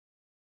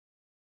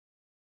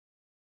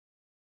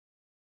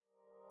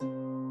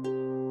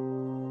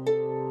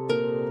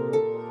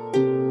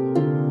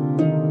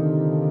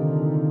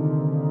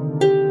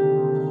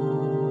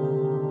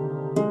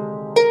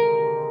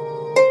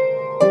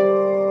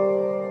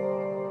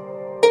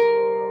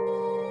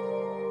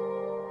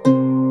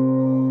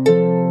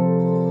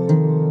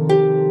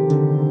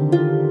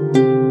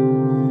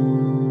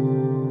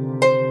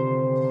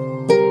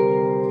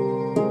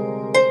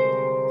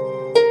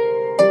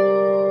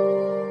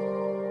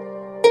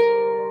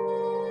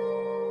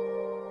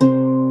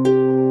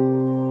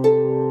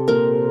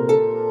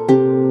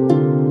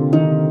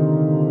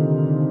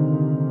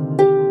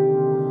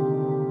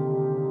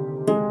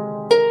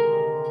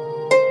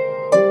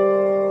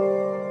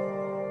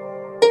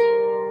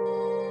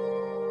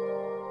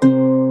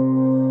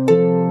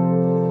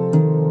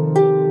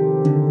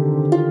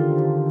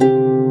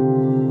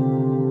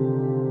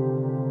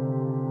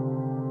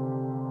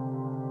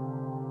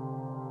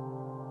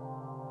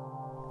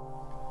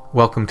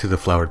welcome to The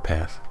Flowered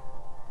Path.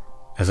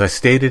 As I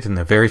stated in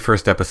the very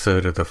first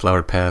episode of The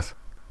Flowered Path,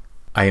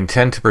 I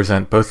intend to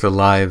present both the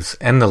lives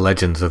and the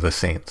legends of the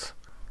saints.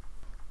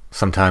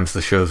 Sometimes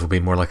the shows will be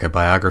more like a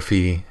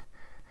biography,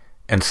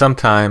 and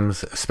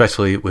sometimes,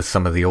 especially with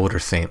some of the older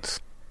saints,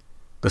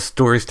 the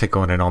stories take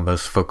on an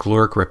almost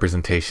folkloric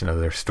representation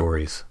of their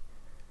stories.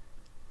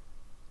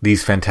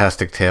 These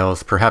fantastic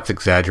tales perhaps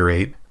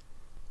exaggerate,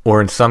 or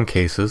in some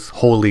cases,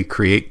 wholly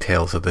create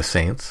tales of the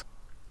saints,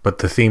 but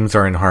the themes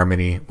are in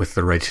harmony with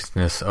the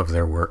righteousness of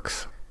their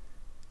works.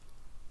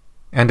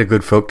 And a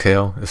good folk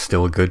tale is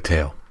still a good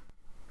tale.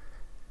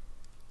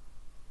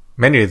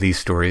 Many of these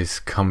stories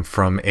come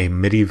from a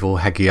medieval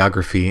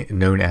hagiography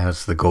known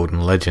as the Golden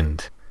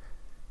Legend.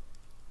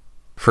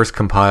 First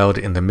compiled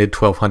in the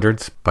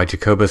mid-1200s by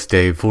Jacobus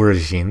de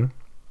Voragine,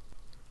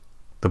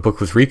 the book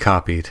was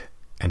recopied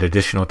and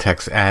additional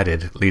texts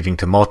added, leading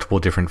to multiple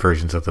different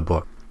versions of the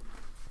book.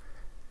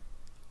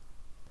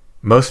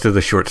 Most of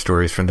the short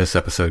stories from this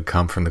episode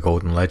come from the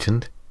Golden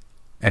Legend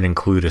and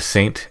include a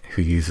saint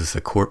who uses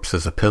a corpse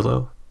as a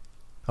pillow,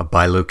 a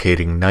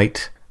bilocating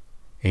knight,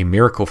 a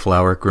miracle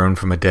flower grown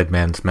from a dead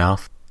man's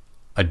mouth,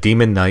 a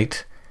demon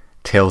knight,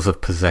 tales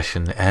of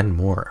possession, and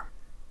more.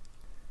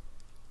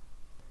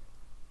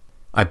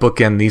 I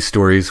bookend these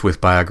stories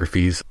with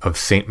biographies of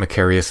Saint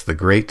Macarius the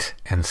Great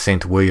and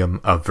Saint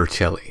William of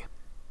Vercelli.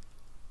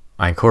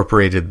 I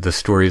incorporated the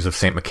stories of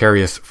Saint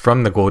Macarius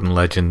from the Golden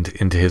Legend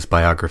into his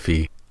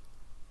biography,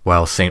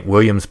 while St.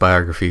 William's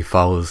biography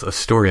follows a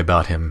story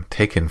about him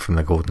taken from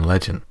the Golden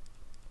Legend.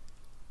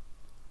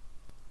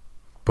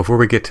 Before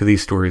we get to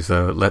these stories,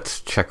 though,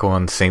 let's check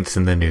on saints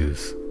in the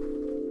news.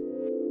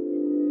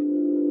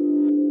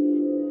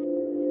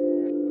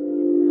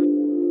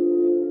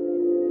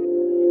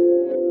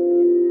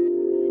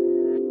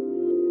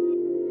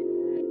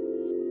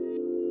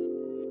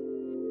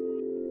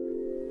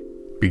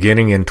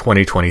 Beginning in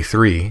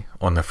 2023,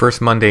 on the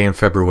first Monday in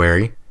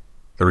February,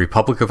 the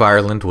Republic of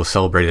Ireland will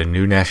celebrate a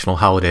new national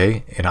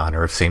holiday in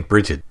honor of St.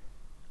 Bridget.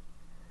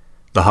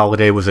 The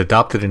holiday was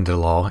adopted into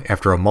law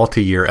after a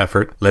multi-year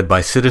effort led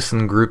by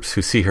citizen groups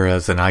who see her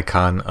as an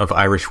icon of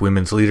Irish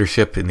women's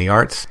leadership in the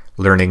arts,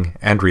 learning,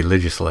 and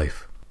religious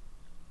life.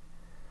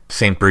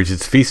 St.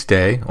 Bridget's feast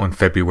day, on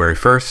February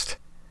 1st,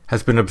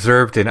 has been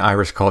observed in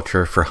Irish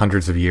culture for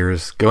hundreds of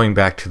years, going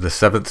back to the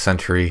 7th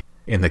century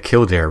in the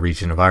Kildare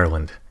region of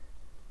Ireland.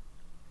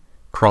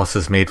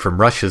 Crosses made from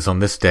rushes on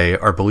this day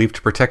are believed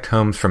to protect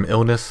homes from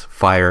illness,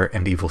 fire,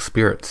 and evil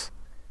spirits.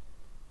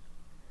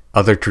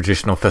 Other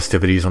traditional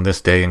festivities on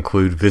this day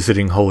include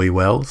visiting holy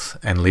wells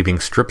and leaving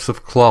strips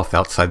of cloth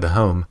outside the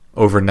home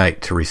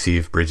overnight to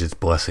receive Bridget's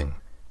blessing.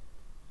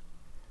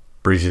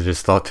 Bridget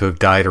is thought to have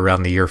died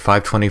around the year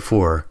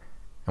 524,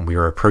 and we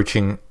are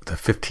approaching the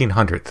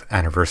 1500th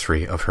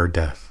anniversary of her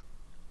death.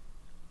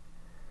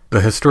 The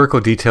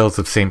historical details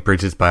of St.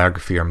 Bridget's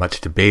biography are much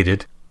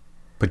debated,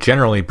 but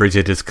generally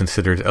Bridget is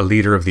considered a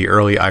leader of the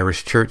early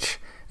Irish Church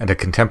and a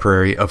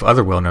contemporary of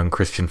other well-known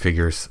Christian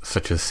figures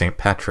such as St.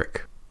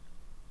 Patrick.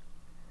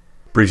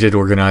 Bridget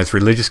organized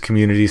religious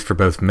communities for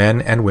both men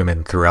and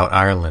women throughout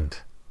Ireland.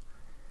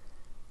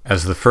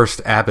 As the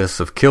first abbess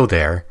of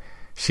Kildare,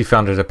 she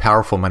founded a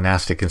powerful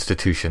monastic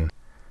institution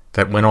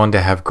that went on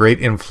to have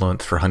great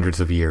influence for hundreds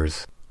of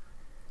years.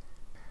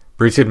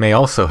 Bridget may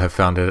also have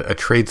founded a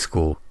trade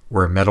school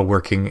where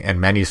metalworking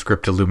and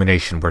manuscript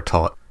illumination were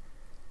taught,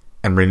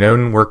 and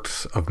renowned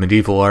works of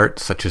medieval art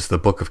such as the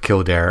Book of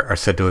Kildare are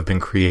said to have been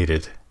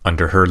created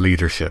under her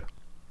leadership.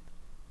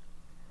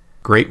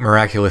 Great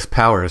miraculous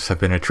powers have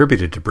been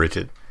attributed to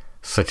Bridget,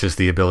 such as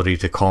the ability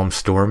to calm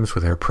storms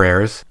with her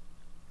prayers,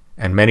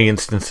 and many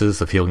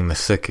instances of healing the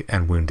sick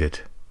and wounded.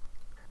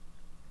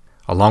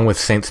 Along with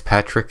Saints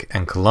Patrick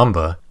and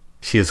Columba,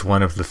 she is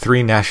one of the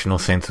 3 national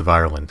saints of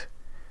Ireland.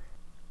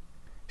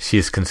 She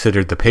is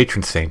considered the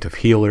patron saint of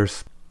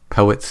healers,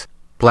 poets,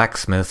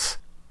 blacksmiths,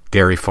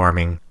 dairy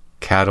farming,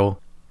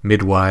 cattle,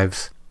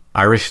 midwives,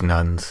 Irish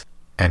nuns,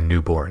 and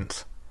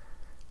newborns.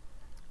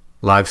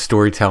 Live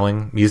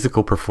storytelling,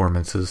 musical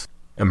performances,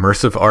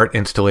 immersive art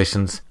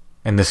installations,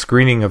 and the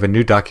screening of a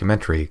new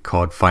documentary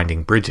called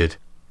Finding Bridget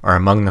are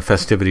among the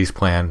festivities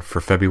planned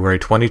for February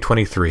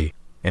 2023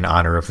 in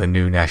honor of the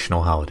new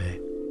national holiday.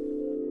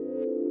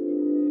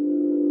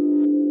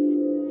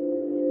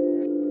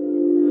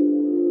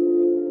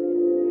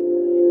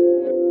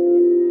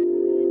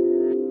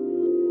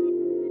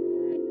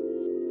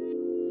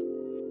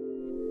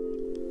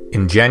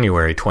 In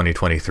January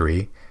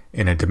 2023,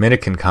 in a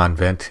Dominican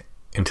convent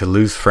in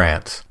Toulouse,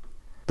 France,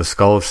 the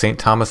skull of St.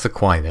 Thomas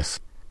Aquinas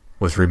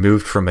was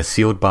removed from a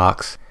sealed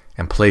box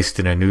and placed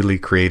in a newly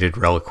created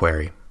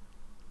reliquary.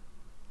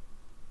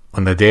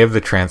 On the day of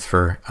the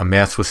transfer, a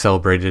Mass was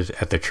celebrated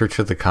at the church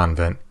of the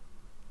convent,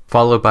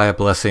 followed by a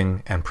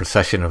blessing and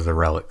procession of the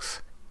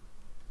relics.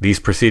 These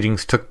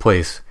proceedings took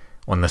place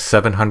on the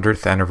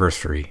 700th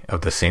anniversary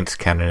of the saint's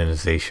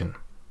canonization.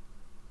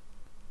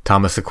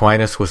 Thomas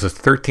Aquinas was a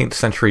 13th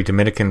century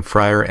Dominican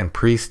friar and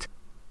priest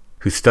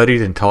who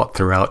studied and taught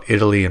throughout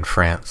Italy and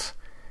France,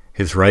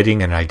 His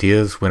writing and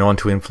ideas went on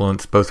to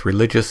influence both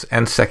religious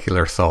and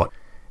secular thought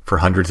for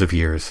hundreds of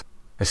years,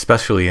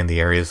 especially in the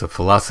areas of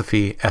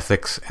philosophy,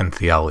 ethics, and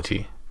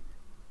theology.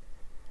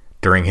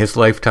 During his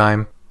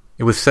lifetime,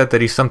 it was said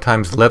that he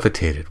sometimes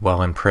levitated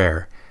while in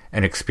prayer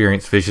and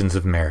experienced visions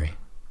of Mary.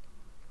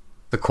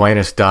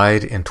 Aquinas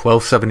died in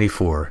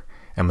 1274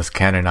 and was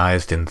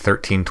canonized in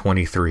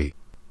 1323.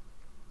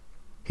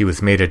 He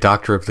was made a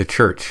doctor of the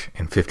Church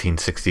in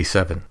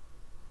 1567.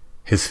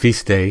 His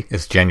feast day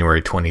is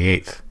January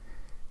 28th.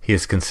 He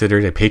is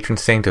considered a patron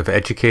saint of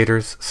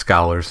educators,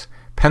 scholars,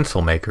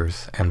 pencil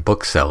makers, and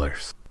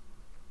booksellers.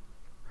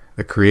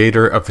 The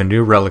creator of the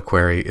new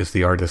reliquary is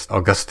the artist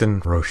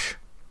Augustin Roche,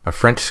 a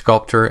French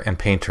sculptor and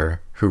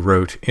painter who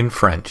wrote in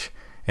French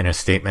in a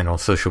statement on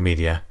social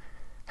media,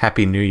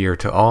 "Happy New Year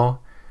to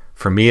all.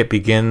 For me it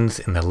begins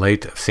in the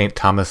light of St.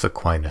 Thomas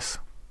Aquinas."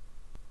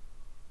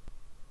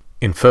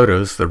 In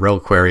photos, the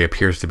reliquary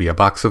appears to be a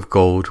box of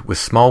gold with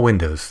small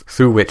windows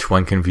through which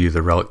one can view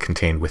the relic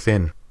contained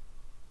within.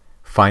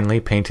 Finely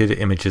painted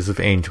images of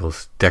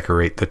angels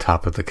decorate the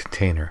top of the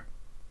container.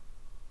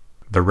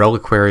 The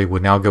reliquary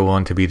will now go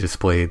on to be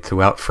displayed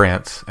throughout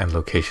France and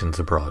locations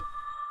abroad.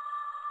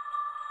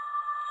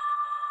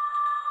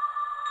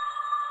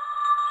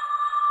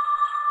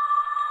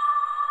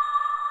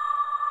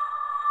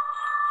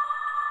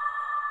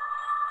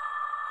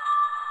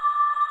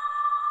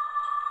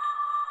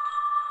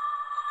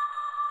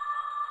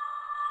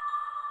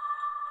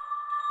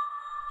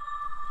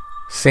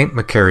 Saint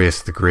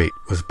Macarius the Great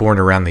was born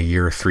around the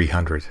year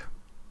 300.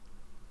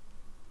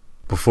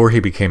 Before he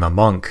became a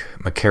monk,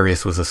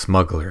 Macarius was a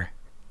smuggler,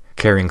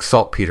 carrying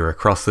saltpeter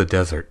across the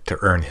desert to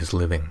earn his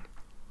living.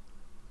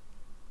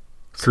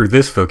 Through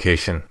this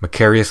vocation,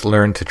 Macarius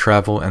learned to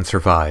travel and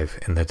survive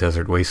in the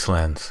desert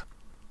wastelands.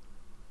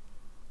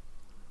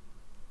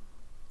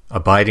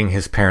 Abiding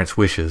his parents'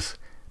 wishes,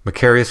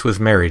 Macarius was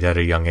married at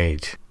a young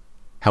age.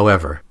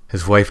 However,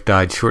 his wife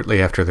died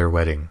shortly after their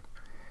wedding,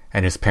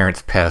 and his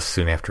parents passed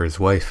soon after his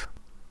wife.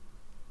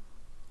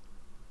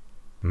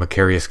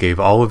 Macarius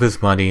gave all of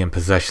his money and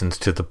possessions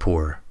to the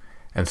poor,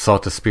 and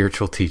sought a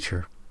spiritual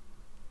teacher.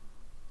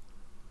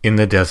 In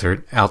the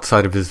desert,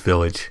 outside of his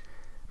village,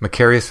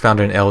 Macarius found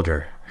an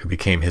elder who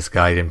became his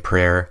guide in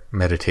prayer,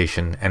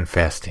 meditation, and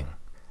fasting,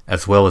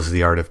 as well as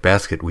the art of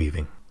basket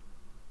weaving.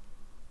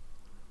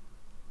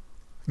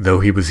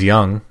 Though he was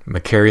young,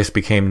 Macarius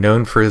became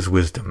known for his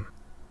wisdom.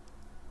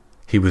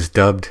 He was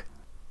dubbed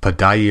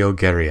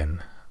Padaiogeryan,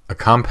 a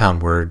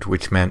compound word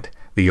which meant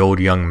the old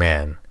young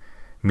man,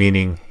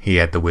 meaning he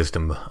had the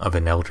wisdom of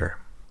an elder.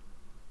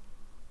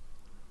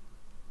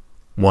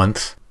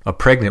 Once, a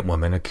pregnant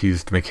woman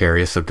accused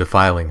Macarius of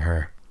defiling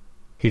her.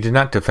 He did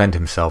not defend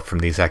himself from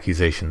these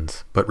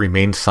accusations, but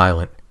remained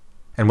silent,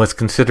 and was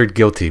considered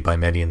guilty by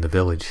many in the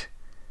village.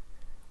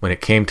 When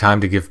it came time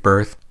to give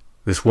birth,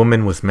 this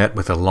woman was met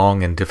with a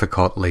long and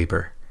difficult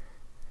labor.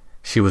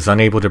 She was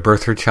unable to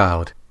birth her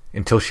child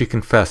until she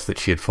confessed that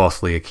she had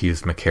falsely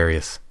accused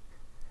Macarius.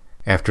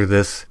 After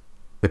this,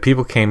 the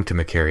people came to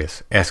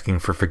Macarius, asking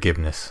for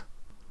forgiveness.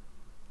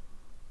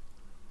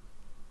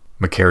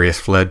 Macarius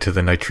fled to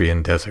the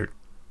Nitrian desert.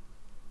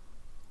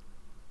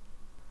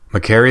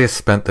 Macarius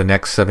spent the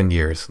next 7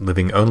 years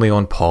living only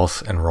on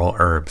pulse and raw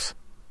herbs.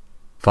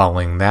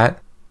 Following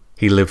that,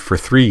 he lived for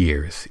 3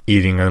 years,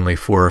 eating only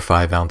 4 or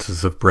 5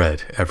 ounces of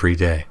bread every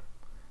day.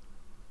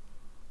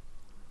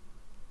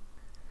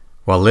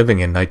 While living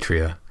in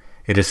Nitria,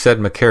 it is said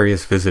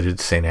Macarius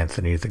visited St.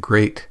 Anthony the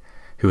Great,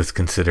 who is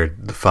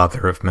considered the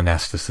father of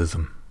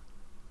monasticism.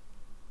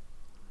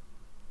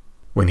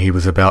 When he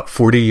was about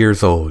 40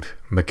 years old,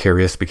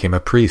 Macarius became a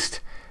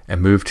priest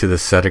and moved to the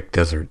Cetic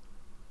desert.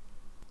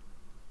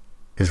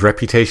 His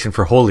reputation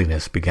for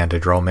holiness began to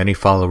draw many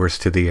followers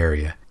to the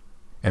area,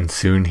 and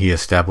soon he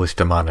established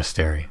a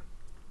monastery.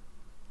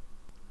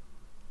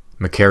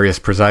 Macarius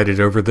presided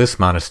over this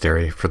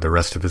monastery for the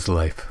rest of his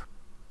life.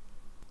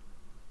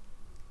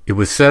 It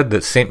was said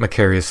that St.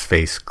 Macarius'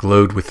 face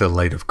glowed with the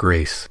light of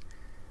grace.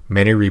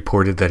 Many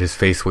reported that his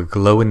face would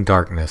glow in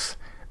darkness,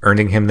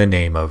 earning him the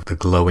name of the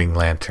Glowing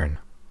Lantern.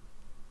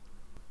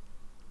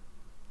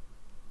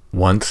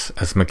 Once,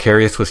 as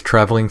Macarius was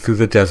traveling through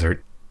the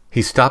desert,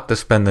 he stopped to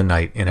spend the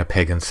night in a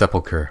pagan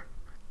sepulchre.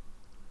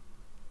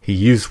 He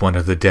used one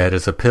of the dead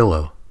as a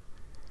pillow.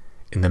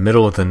 In the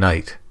middle of the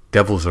night,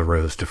 devils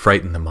arose to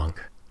frighten the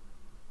monk.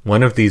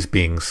 One of these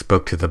beings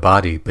spoke to the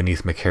body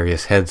beneath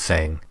Macarius' head,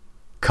 saying,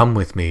 "Come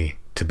with me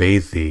to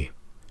bathe thee."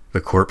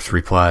 The corpse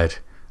replied,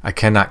 "I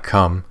cannot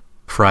come,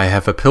 for I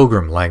have a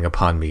pilgrim lying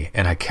upon me,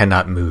 and I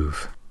cannot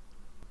move."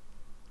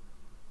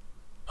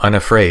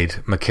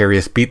 Unafraid,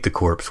 Macarius beat the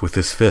corpse with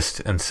his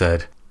fist and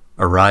said,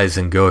 "Arise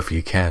and go if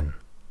you can."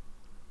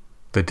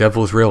 The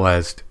devils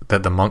realized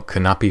that the monk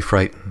could not be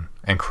frightened,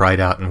 and cried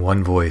out in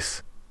one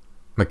voice,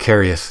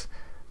 "Macarius,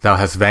 thou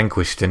hast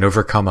vanquished and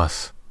overcome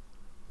us,"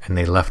 and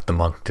they left the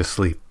monk to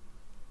sleep.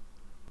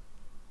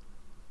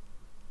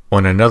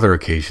 On another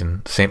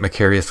occasion, St.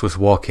 Macarius was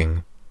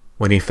walking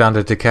when he found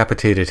a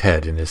decapitated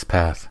head in his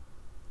path.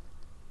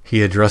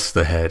 He addressed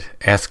the head,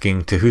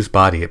 asking to whose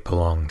body it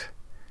belonged.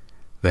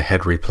 The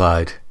head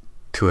replied,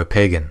 "To a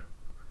pagan."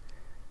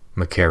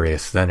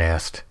 Macarius then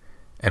asked,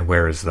 "And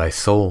where is thy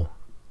soul?"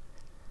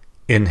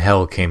 "In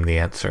hell," came the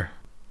answer.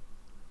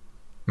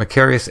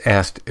 Macarius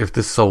asked if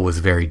this soul was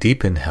very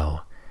deep in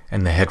hell,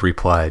 and the head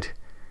replied,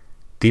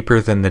 "Deeper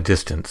than the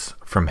distance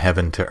from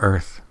heaven to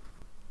earth."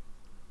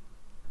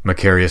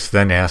 Macarius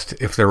then asked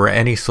if there were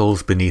any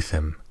souls beneath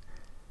him.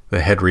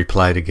 The head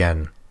replied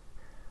again,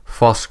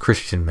 "False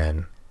Christian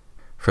men,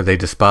 for they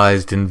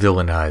despised and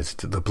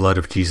villainized the blood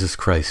of Jesus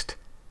Christ,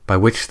 by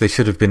which they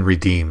should have been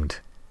redeemed,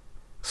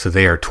 so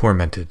they are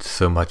tormented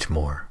so much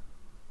more."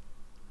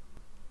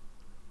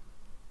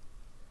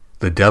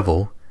 The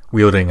devil,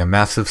 wielding a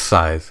massive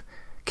scythe,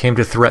 came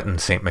to threaten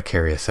St.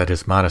 Macarius at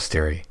his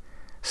monastery,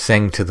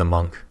 saying to the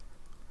monk,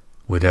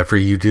 "Whatever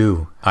you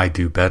do, I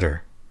do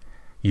better.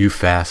 You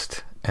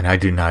fast, and I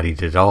do not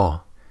eat at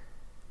all.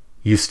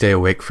 You stay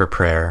awake for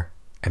prayer,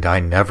 and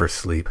I never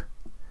sleep.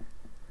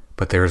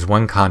 But there is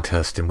one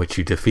contest in which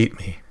you defeat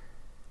me."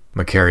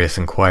 Macarius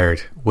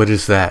inquired, "What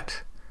is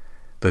that?"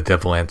 The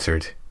devil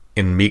answered,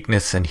 "In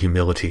meekness and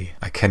humility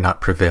I cannot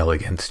prevail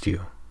against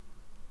you."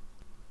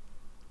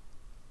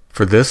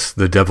 For this,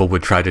 the devil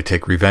would try to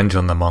take revenge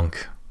on the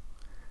monk.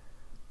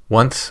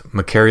 Once,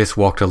 Macarius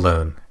walked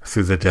alone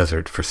through the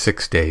desert for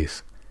 6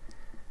 days.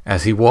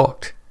 As he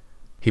walked,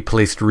 he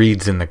placed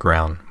reeds in the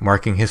ground,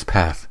 marking his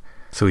path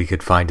so he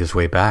could find his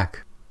way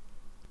back.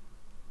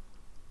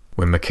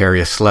 When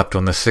Macarius slept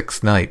on the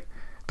 6th night,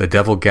 the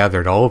devil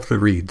gathered all of the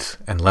reeds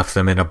and left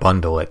them in a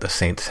bundle at the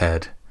saint's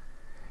head.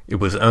 It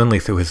was only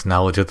through his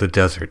knowledge of the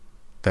desert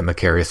that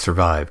Macarius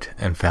survived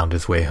and found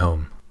his way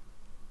home.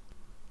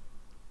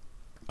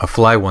 A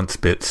fly once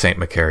bit St.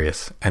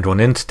 Macarius, and on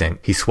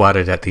instinct he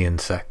swatted at the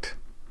insect.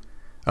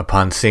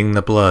 Upon seeing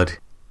the blood,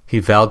 he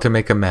vowed to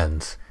make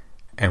amends,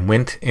 and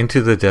went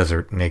into the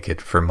desert naked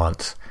for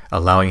months,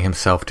 allowing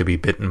himself to be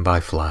bitten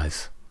by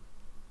flies.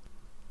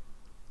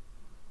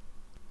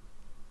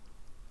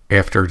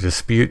 After a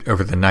dispute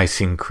over the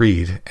Nicene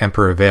Creed,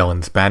 Emperor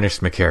Valens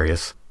banished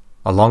Macarius,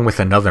 along with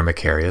another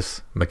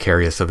Macarius,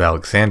 Macarius of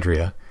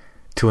Alexandria,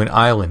 to an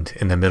island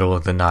in the middle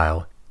of the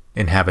Nile,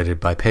 inhabited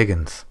by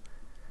pagans.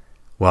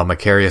 While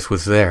Macarius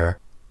was there,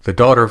 the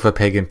daughter of a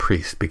pagan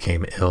priest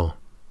became ill.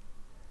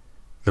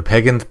 The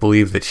pagans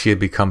believed that she had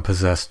become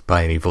possessed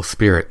by an evil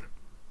spirit.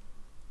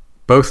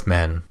 Both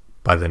men,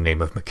 by the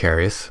name of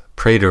Macarius,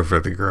 prayed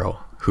over the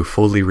girl, who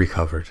fully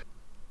recovered.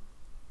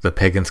 The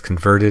pagans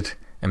converted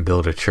and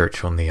built a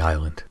church on the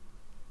island.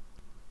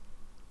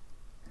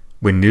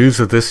 When news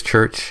of this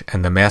church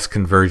and the mass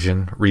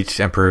conversion reached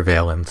Emperor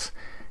Valens,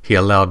 he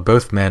allowed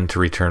both men to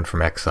return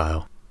from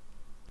exile.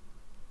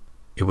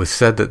 It was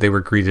said that they were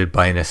greeted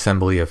by an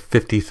assembly of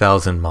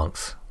 50,000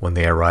 monks when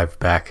they arrived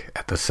back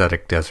at the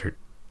Sudic Desert.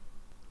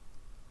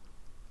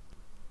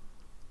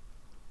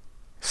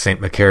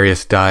 St.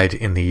 Macarius died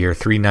in the year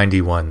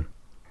 391.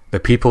 The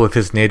people of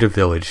his native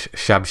village,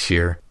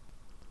 Shabshir,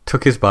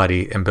 took his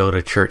body and built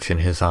a church in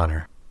his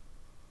honor.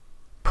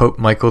 Pope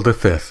Michael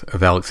V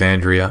of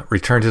Alexandria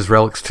returned his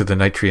relics to the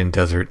Nitrian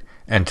desert,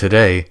 and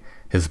today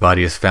his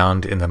body is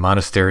found in the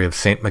monastery of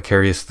St.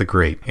 Macarius the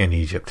Great in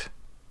Egypt.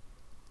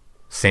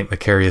 St.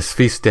 Macarius'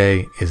 feast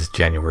day is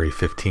January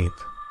 15th.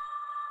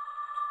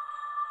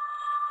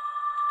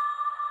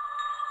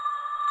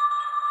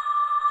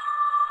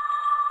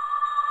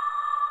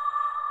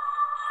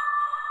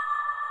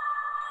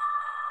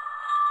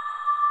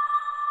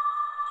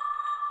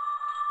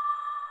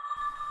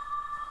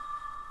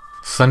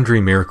 Sundry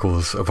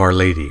Miracles of Our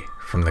Lady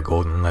from the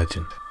Golden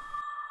Legend.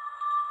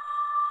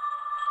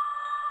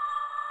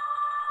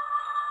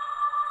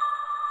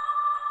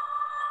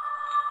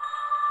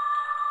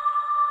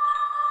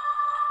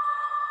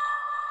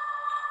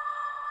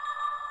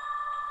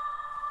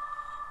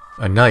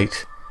 A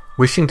knight,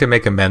 wishing to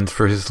make amends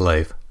for his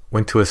life,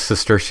 went to a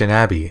Cistercian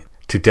abbey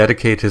to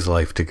dedicate his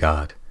life to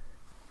God.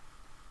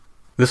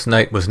 This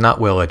knight was not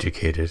well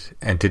educated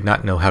and did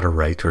not know how to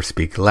write or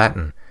speak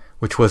Latin,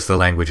 which was the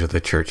language of the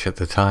church at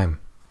the time.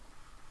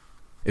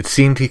 It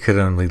seemed he could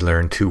only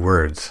learn 2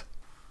 words,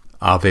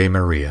 Ave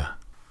Maria.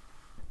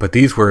 But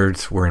these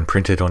words were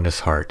imprinted on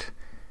his heart,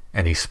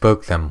 and he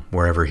spoke them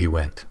wherever he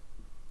went.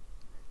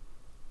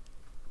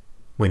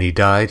 When he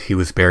died, he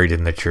was buried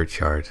in the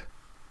churchyard.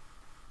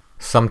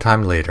 Some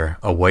time later,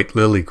 a white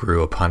lily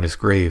grew upon his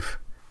grave.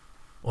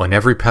 On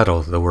every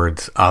petal the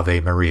words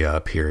Ave Maria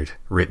appeared,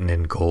 written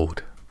in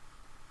gold.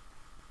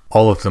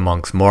 All of the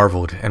monks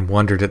marveled and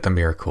wondered at the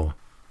miracle,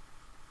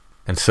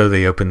 and so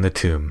they opened the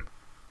tomb.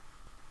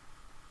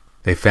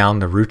 They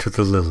found the root of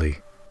the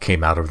lily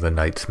came out of the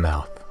knight's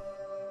mouth.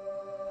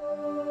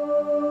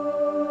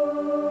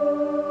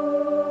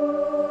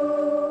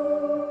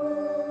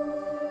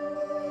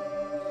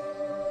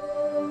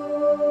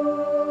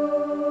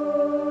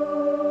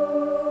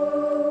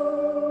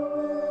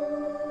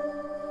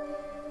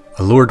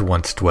 A lord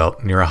once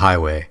dwelt near a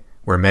highway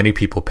where many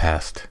people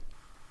passed.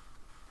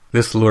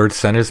 This lord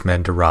sent his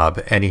men to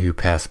rob any who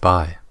passed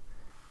by.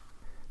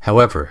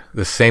 However,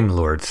 the same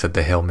lord said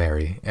the Hail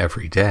Mary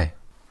every day.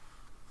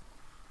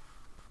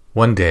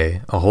 One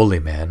day, a holy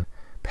man,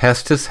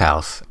 passed his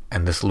house,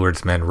 and this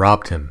lord's men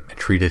robbed him and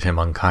treated him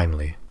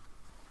unkindly.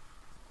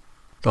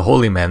 The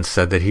holy man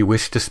said that he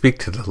wished to speak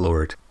to the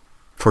Lord,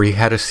 for he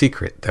had a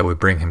secret that would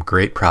bring him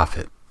great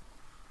profit.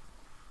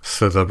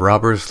 So the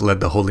robbers led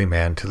the holy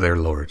man to their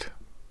lord.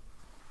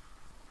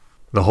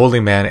 The holy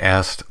man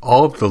asked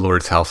all of the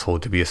Lord's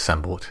household to be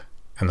assembled,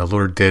 and the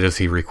Lord did as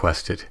he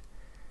requested.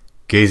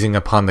 Gazing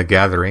upon the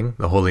gathering,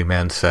 the holy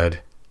man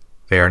said,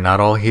 "They are not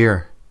all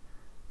here.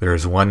 There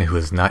is one who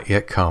has not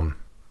yet come."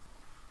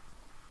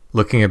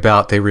 Looking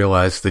about, they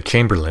realized the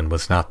chamberlain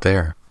was not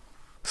there,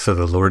 so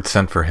the Lord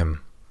sent for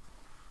him.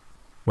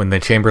 When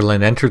the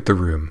chamberlain entered the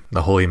room,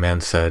 the holy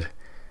man said,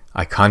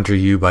 "I conjure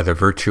you by the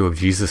virtue of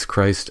Jesus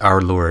Christ our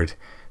Lord,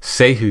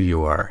 say who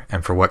you are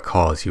and for what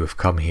cause you have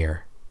come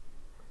here."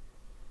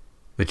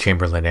 The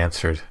chamberlain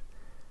answered,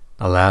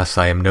 "Alas,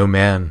 I am no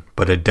man,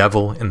 but a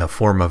devil in the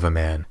form of a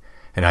man,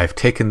 and I have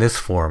taken this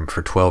form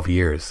for 12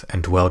 years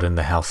and dwelled in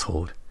the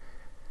household.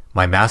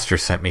 My master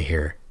sent me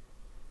here,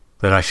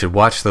 that I should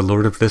watch the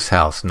Lord of this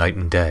house night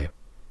and day,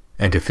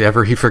 and if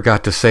ever he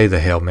forgot to say the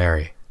Hail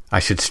Mary, I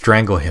should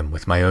strangle him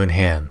with my own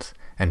hands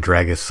and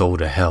drag his soul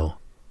to hell.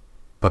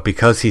 But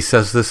because he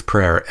says this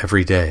prayer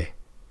every day,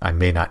 I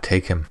may not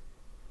take him."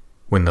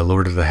 When the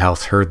Lord of the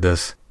house heard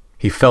this,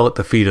 he fell at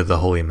the feet of the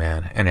holy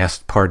man and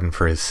asked pardon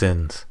for his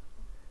sins.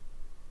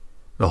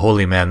 The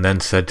holy man then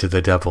said to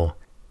the devil,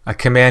 "I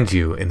command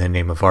you in the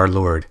name of our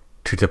Lord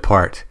to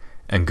depart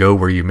and go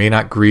where you may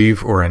not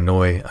grieve or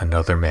annoy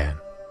another man."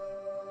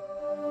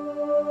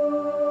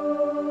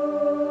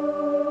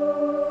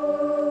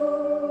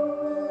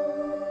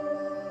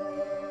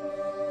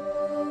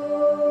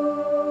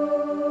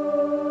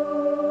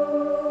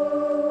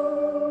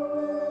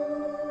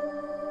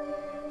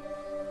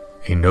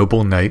 A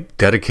noble knight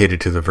dedicated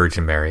to the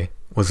Virgin Mary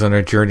was on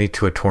a journey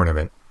to a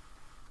tournament.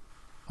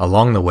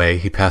 Along the way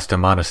he passed a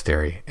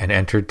monastery and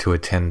entered to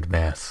attend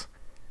Mass.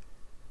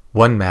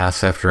 One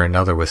Mass after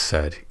another was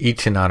said,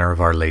 each in honor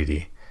of Our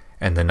Lady,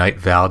 and the knight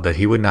vowed that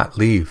he would not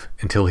leave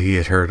until he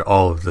had heard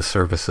all of the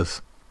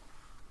services.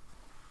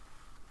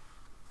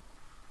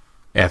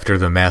 After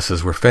the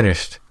Masses were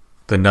finished,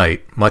 the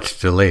knight, much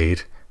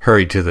delayed,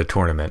 hurried to the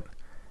tournament.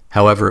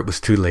 However, it was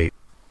too late.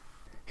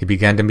 He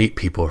began to meet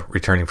people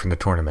returning from the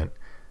tournament,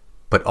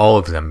 but all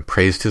of them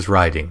praised his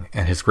riding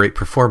and his great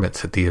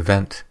performance at the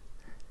event.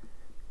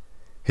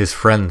 His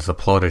friends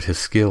applauded his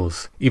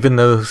skills. Even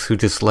those who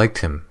disliked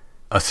him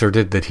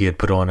asserted that he had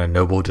put on a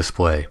noble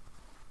display.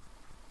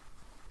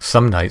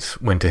 Some knights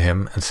went to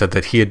him and said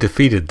that he had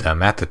defeated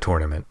them at the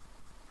tournament.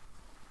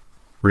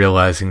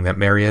 Realizing that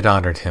Mary had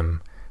honored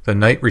him, the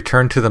knight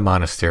returned to the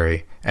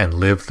monastery and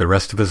lived the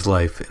rest of his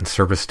life in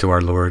service to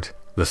our Lord,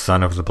 the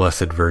Son of the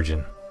Blessed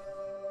Virgin.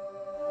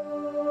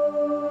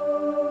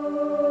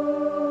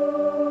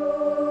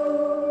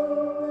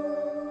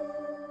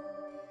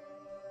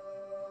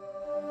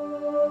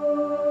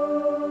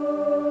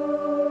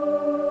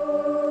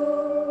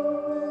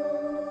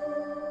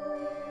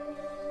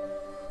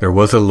 There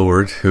was a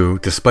lord who,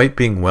 despite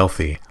being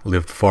wealthy,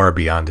 lived far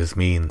beyond his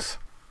means.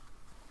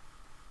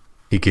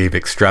 He gave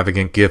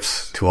extravagant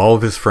gifts to all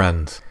of his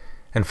friends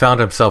and found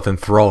himself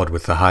enthralled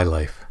with the high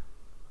life.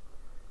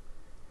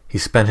 He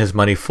spent his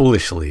money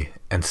foolishly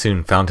and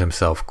soon found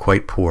himself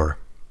quite poor.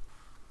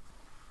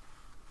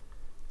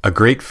 A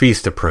great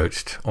feast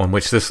approached, on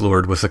which this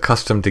lord was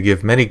accustomed to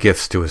give many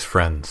gifts to his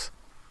friends,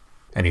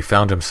 and he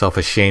found himself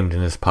ashamed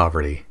in his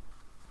poverty.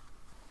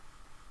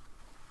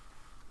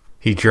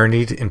 He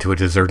journeyed into a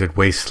deserted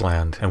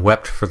wasteland and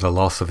wept for the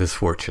loss of his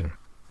fortune.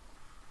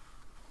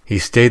 He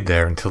stayed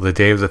there until the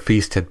day of the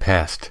feast had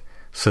passed,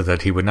 so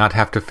that he would not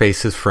have to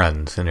face his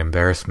friends in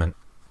embarrassment.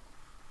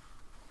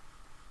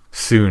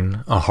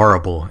 Soon a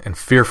horrible and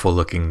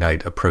fearful-looking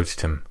knight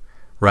approached him,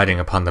 riding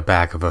upon the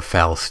back of a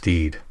foul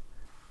steed.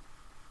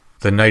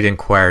 The knight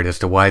inquired as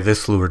to why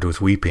this lord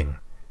was weeping,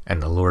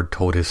 and the lord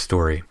told his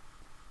story.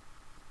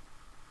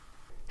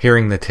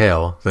 Hearing the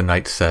tale, the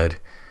knight said,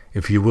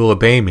 "If you will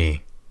obey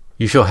me,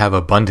 you shall have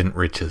abundant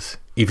riches,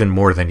 even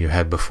more than you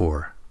had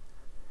before."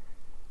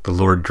 The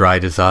Lord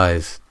dried his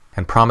eyes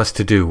and promised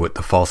to do what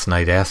the false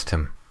knight asked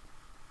him.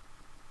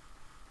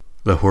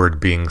 The horrid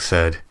being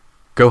said,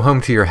 "Go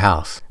home to your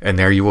house, and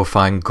there you will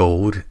find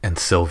gold and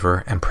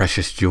silver and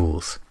precious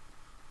jewels.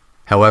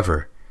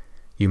 However,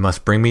 you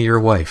must bring me your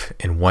wife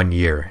in 1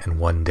 year and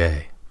 1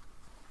 day."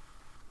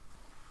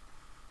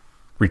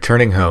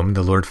 Returning home,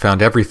 the Lord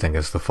found everything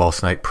as the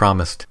false knight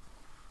promised: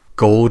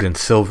 gold and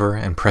silver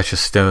and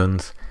precious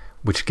stones,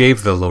 which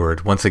gave the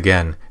Lord, once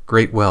again,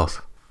 great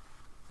wealth.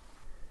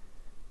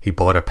 He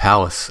bought a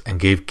palace and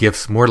gave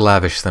gifts more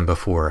lavish than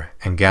before,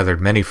 and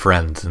gathered many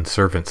friends and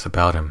servants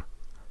about him.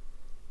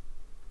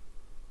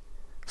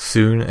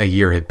 Soon a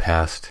year had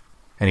passed,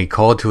 and he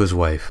called to his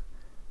wife,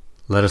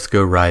 "Let us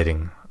go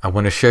riding. I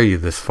want to show you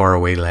this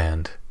faraway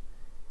land."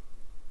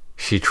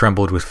 She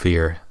trembled with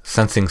fear,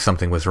 sensing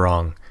something was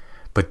wrong,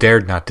 but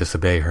dared not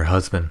disobey her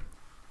husband.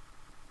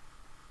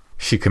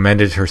 She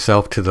commended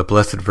herself to the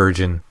Blessed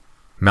Virgin,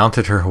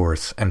 mounted her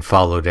horse, and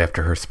followed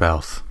after her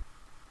spouse.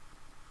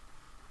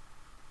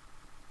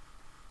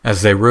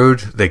 As they rode,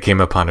 they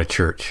came upon a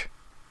church.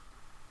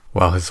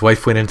 While his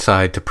wife went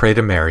inside to pray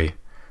to Mary,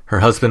 her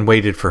husband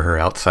waited for her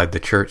outside the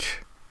church.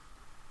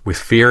 With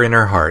fear in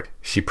her heart,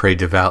 she prayed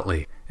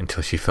devoutly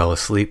until she fell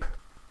asleep.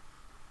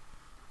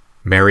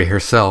 Mary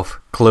herself,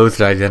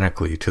 clothed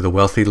identically to the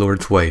wealthy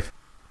lord's wife,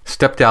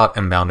 stepped out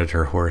and mounted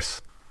her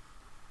horse.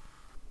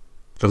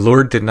 The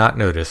Lord did not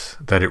notice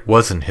that it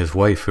wasn't his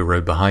wife who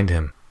rode behind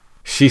him.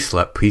 She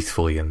slept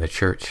peacefully in the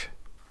church.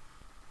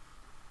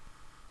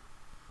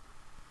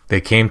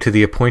 They came to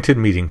the appointed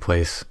meeting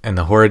place, and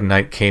the horrid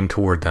knight came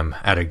toward them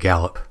at a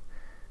gallop.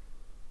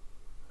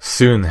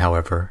 Soon,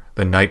 however,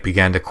 the knight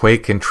began to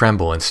quake and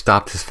tremble and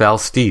stopped his foul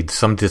steed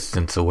some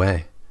distance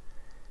away.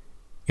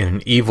 In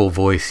an evil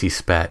voice he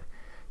spat,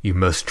 "You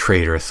most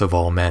traitorous of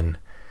all men,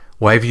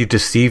 why have you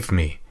deceived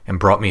me and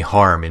brought me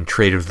harm in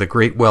trade of the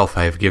great wealth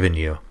I have given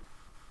you?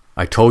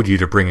 I told you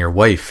to bring your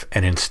wife,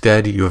 and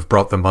instead you have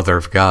brought the Mother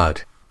of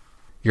God.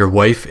 Your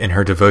wife in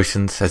her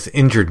devotions has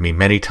injured me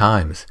many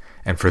times,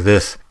 and for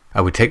this I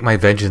would take my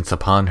vengeance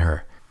upon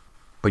her,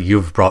 but you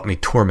have brought me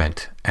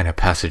torment and a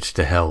passage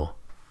to hell."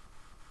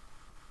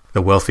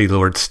 The wealthy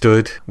lord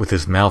stood with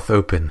his mouth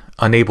open,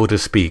 unable to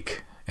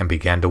speak, and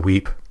began to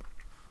weep.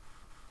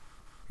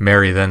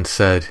 Mary then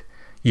said,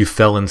 "You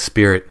felon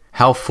spirit,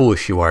 how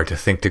foolish you are to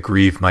think to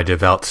grieve my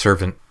devout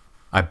servant.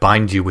 I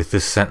bind you with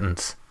this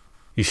sentence.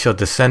 You shall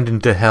descend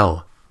into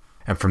hell,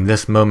 and from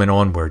this moment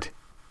onward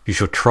you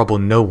shall trouble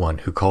no one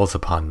who calls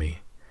upon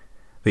me."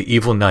 The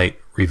evil knight,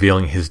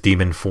 revealing his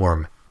demon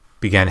form,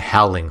 began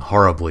howling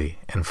horribly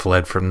and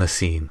fled from the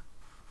scene.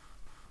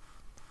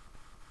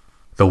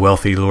 The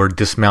wealthy lord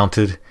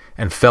dismounted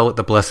and fell at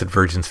the Blessed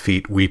Virgin's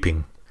feet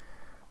weeping.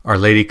 Our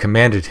Lady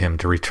commanded him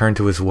to return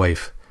to his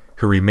wife,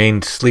 who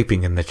remained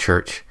sleeping in the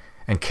church,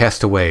 and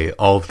cast away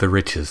all of the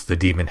riches the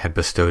demon had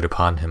bestowed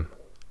upon him.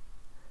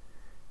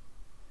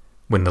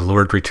 When the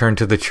Lord returned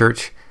to the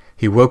church,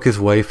 he woke his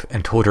wife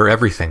and told her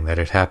everything that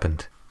had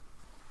happened.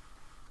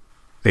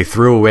 They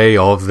threw away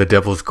all of the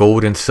devil's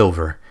gold and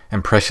silver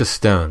and precious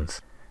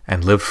stones,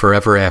 and lived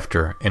forever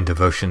after in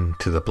devotion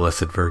to the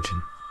Blessed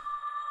Virgin.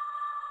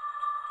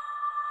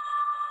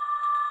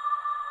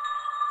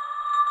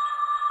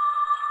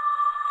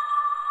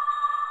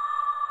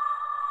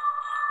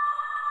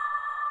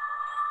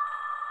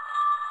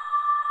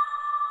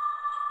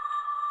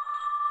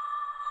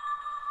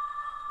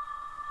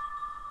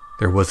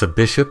 There was a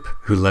bishop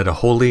who led a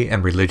holy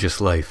and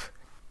religious life,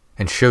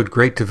 and showed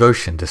great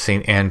devotion to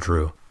St.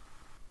 Andrew,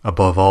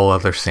 above all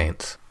other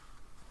saints.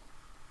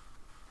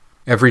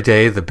 Every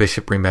day the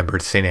bishop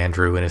remembered St.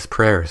 Andrew in his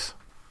prayers.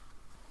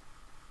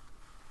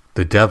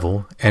 The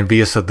devil,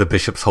 envious of the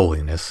bishop's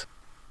holiness,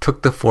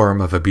 took the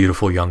form of a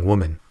beautiful young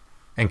woman,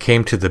 and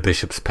came to the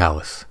bishop's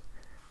palace.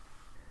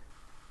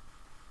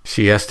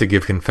 She asked to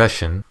give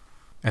confession,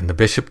 and the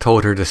bishop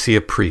told her to see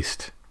a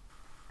priest.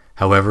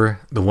 However,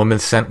 the woman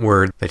sent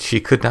word that she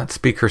could not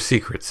speak her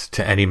secrets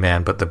to any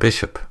man but the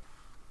bishop.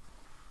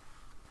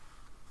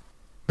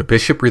 The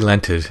bishop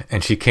relented,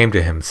 and she came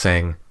to him,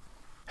 saying,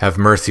 "Have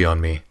mercy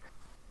on me.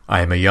 I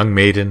am a young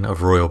maiden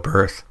of royal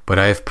birth, but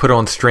I have put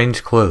on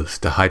strange clothes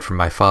to hide from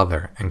my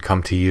father and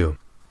come to you.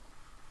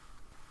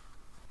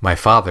 My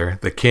father,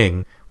 the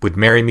king, would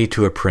marry me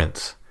to a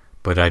prince,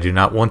 but I do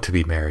not want to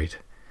be married.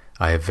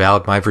 I have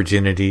vowed my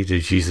virginity to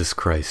Jesus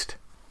Christ.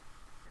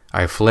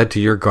 I have fled to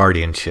your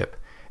guardianship,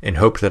 in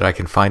hope that I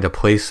can find a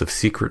place of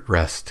secret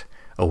rest,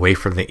 away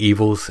from the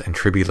evils and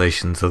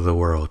tribulations of the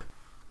world."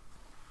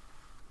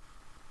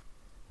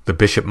 The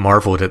bishop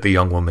marveled at the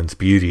young woman's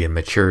beauty and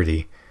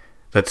maturity,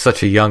 that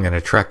such a young and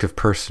attractive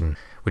person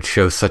would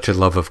show such a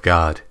love of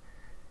God.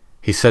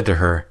 He said to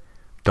her,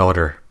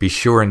 "Daughter, be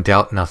sure and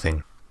doubt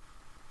nothing.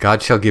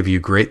 God shall give you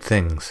great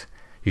things.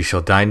 You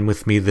shall dine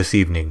with me this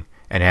evening,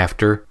 and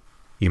after,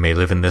 you may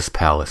live in this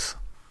palace."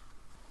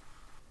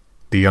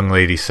 The young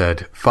lady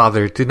said,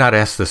 "Father, do not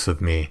ask this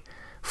of me,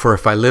 for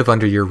if I live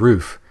under your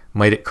roof,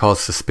 might it cause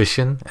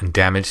suspicion and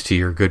damage to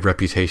your good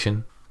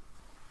reputation?"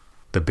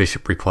 The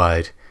bishop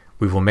replied,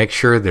 "We will make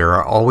sure there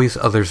are always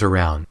others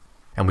around,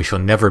 and we shall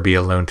never be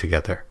alone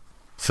together,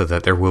 so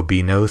that there will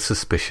be no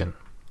suspicion."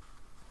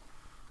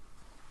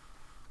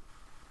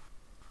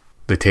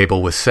 The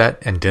table was set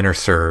and dinner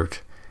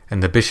served,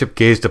 and the bishop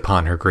gazed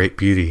upon her great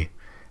beauty,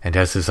 and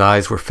as his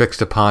eyes were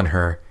fixed upon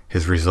her,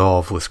 his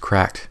resolve was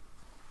cracked.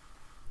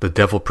 The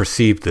devil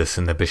perceived this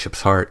in the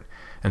bishop's heart,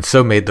 and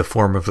so made the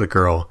form of the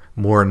girl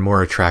more and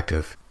more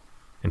attractive,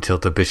 until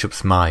the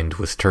bishop's mind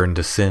was turned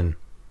to sin.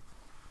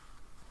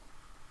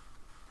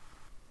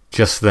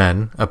 Just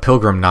then, a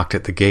pilgrim knocked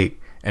at the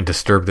gate and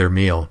disturbed their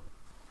meal,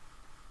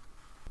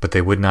 but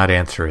they would not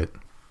answer it.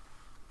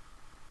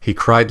 He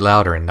cried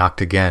louder and knocked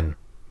again,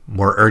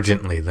 more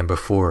urgently than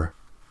before,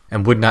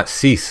 and would not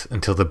cease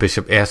until the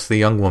bishop asked the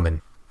young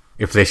woman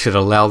if they should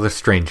allow the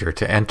stranger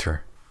to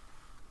enter.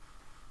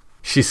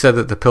 She said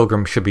that the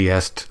pilgrim should be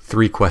asked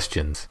 3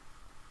 questions,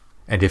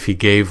 and if he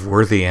gave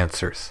worthy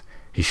answers,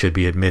 he should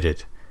be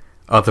admitted.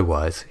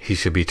 Otherwise, he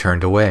should be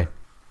turned away.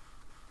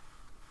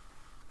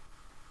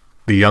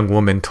 The young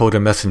woman told a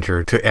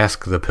messenger to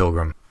ask the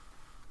pilgrim,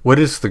 What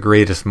is the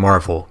greatest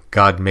marvel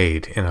God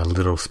made in a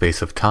little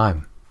space of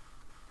time?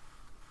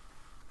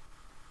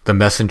 The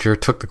messenger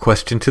took the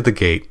question to the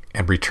gate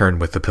and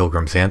returned with the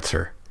pilgrim's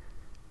answer.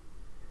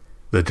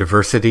 The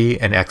diversity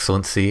and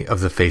excellency of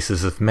the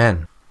faces of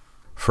men.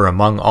 For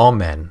among all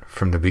men,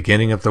 from the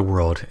beginning of the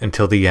world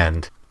until the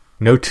end,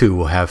 no two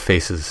will have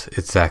faces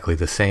exactly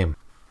the same.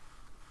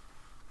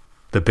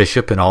 The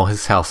bishop and all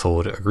his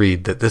household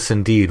agreed that this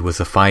indeed was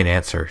a fine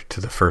answer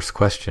to the first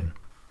question.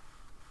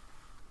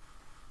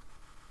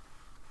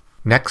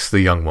 Next, the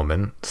young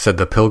woman said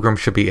the pilgrim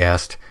should be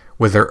asked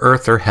whether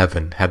earth or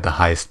heaven had the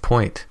highest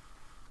point.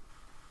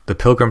 The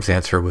pilgrim's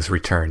answer was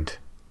returned.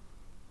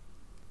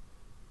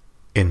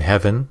 In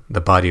heaven,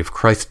 the body of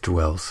Christ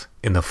dwells,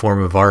 in the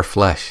form of our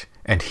flesh,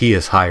 and he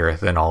is higher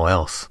than all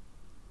else.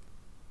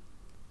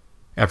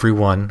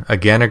 Everyone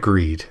again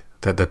agreed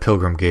that the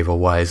pilgrim gave a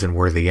wise and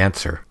worthy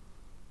answer.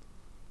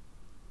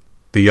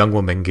 The young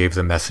woman gave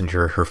the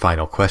messenger her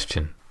final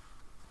question.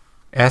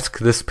 Ask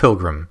this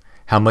pilgrim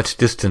how much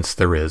distance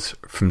there is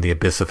from the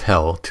abyss of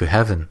hell to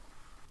heaven.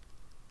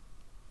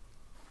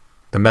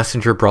 The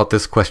messenger brought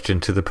this question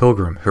to the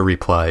pilgrim, who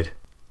replied,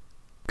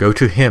 Go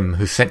to him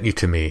who sent you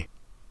to me,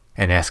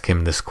 and ask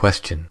him this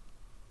question,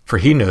 for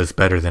he knows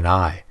better than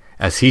I,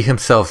 as he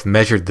himself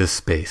measured this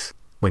space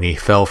when he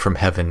fell from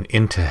heaven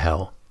into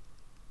hell.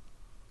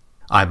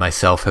 I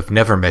myself have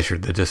never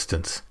measured the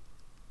distance.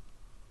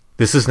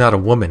 This is not a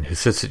woman who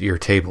sits at your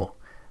table,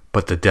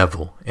 but the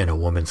devil in a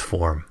woman's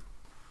form.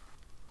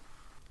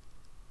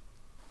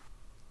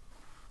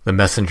 The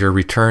messenger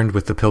returned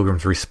with the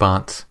pilgrim's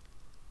response.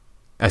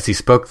 As he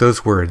spoke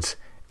those words,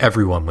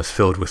 everyone was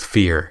filled with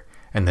fear,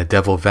 and the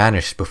devil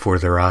vanished before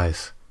their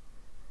eyes.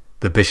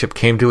 The bishop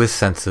came to his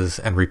senses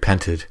and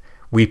repented,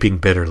 weeping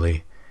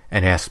bitterly,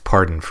 and asked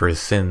pardon for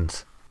his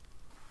sins.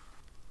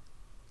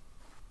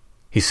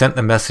 He sent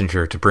the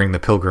messenger to bring the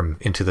pilgrim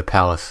into the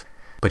palace,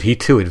 but he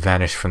too had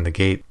vanished from the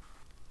gate.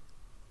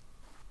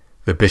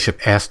 The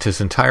bishop asked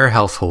his entire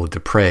household to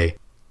pray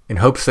in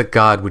hopes that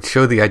God would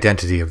show the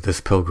identity of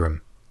this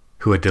pilgrim,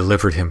 who had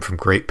delivered him from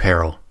great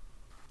peril.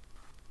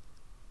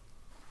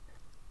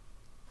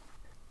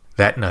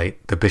 That night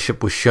the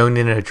bishop was shown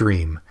in a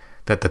dream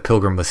that the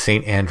pilgrim was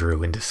St.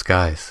 Andrew in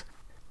disguise.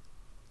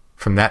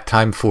 From that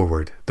time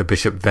forward, the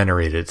bishop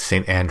venerated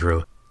St.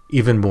 Andrew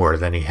even more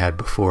than he had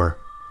before.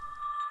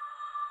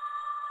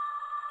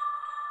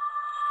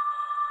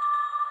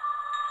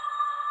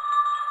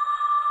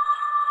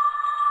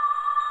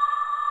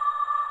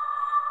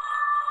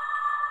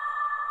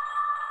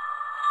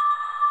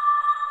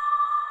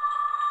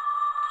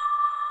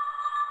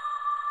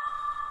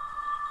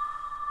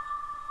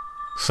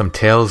 Some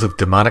tales of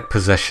demonic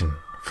possession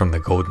from the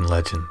Golden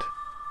Legend.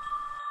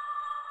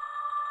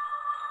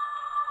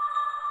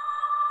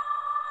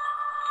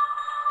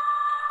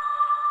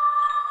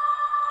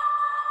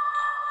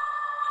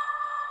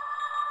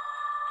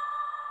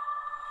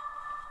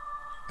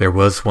 There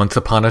was once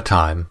upon a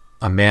time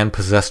a man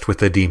possessed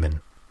with a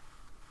demon.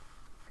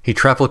 He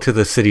traveled to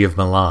the city of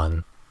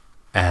Milan,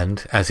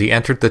 and as he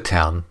entered the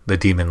town, the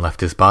demon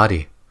left his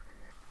body.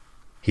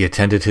 He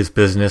attended his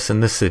business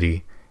in the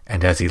city,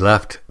 and as he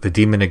left, the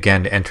demon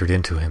again entered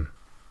into him.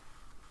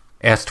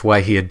 Asked why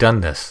he had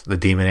done this, the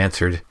demon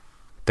answered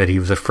that he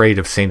was afraid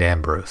of St.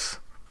 Ambrose.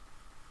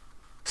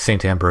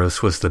 St.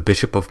 Ambrose was the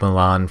bishop of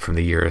Milan from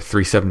the year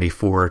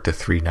 374 to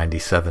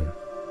 397.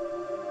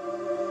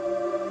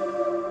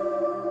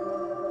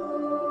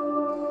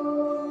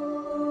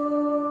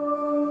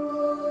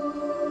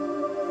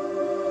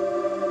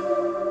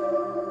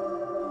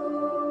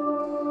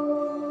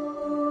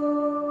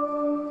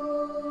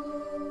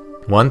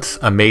 Once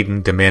a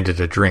maiden demanded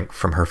a drink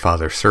from her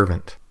father's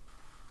servant.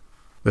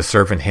 The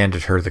servant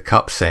handed her the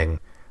cup,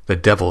 saying, "The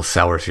devil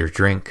sours your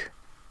drink."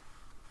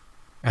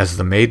 As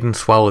the maiden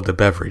swallowed the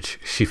beverage,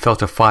 she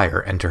felt a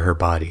fire enter her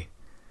body.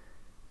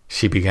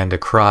 She began to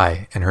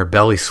cry, and her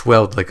belly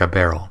swelled like a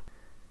barrel,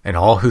 and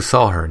all who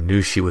saw her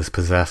knew she was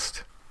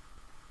possessed.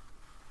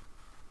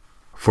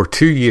 For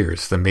 2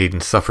 years the maiden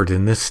suffered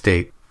in this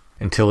state,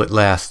 until at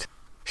last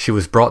she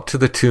was brought to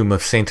the tomb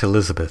of Saint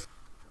Elizabeth,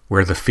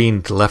 where the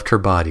fiend left her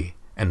body,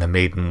 and the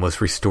maiden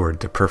was restored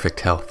to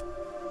perfect health.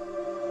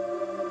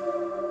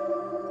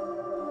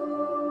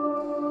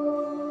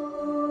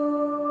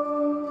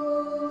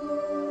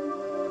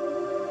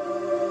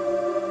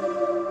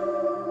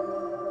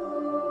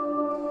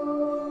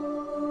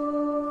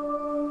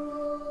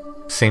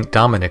 Saint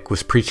Dominic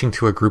was preaching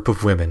to a group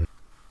of women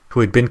who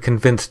had been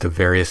convinced of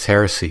various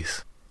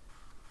heresies.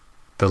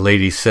 The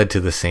ladies said to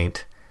the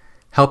saint,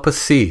 "Help us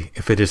see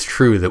if it is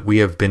true that we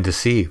have been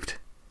deceived."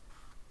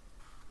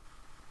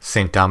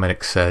 St.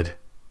 Dominic said,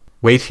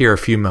 "Wait here a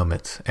few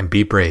moments and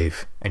be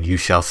brave, and you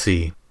shall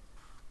see."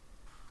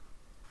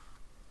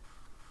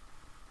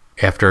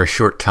 After a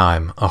short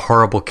time, a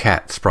horrible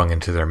cat sprung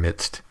into their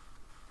midst.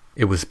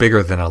 It was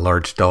bigger than a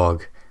large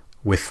dog,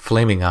 with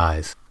flaming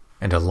eyes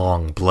and a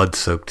long,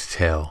 blood-soaked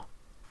tail.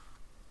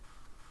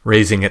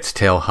 Raising its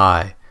tail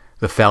high,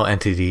 the foul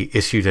entity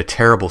issued a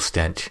terrible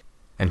stench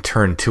and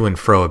turned to and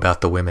fro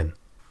about the women.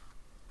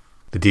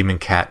 The demon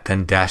cat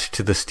then dashed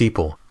to the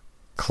steeple,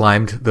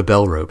 climbed the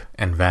bell rope,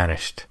 and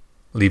vanished,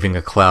 leaving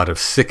a cloud of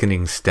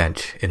sickening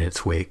stench in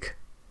its wake.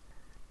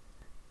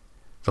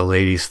 The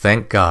ladies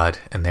thanked God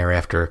and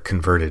thereafter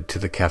converted to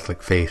the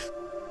Catholic faith.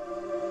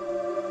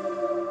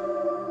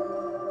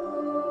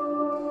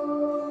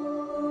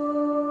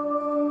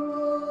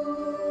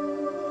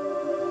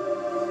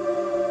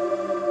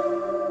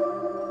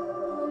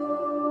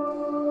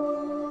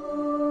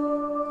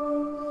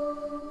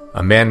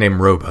 A man named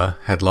Roba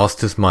had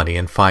lost his money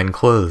and fine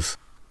clothes,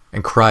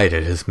 and cried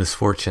at his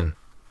misfortune.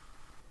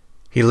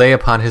 He lay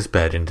upon his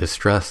bed in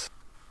distress,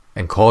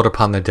 and called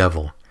upon the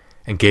devil,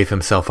 and gave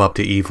himself up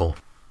to evil.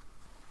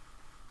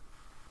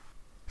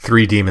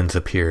 3 demons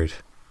appeared.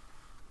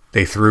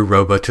 They threw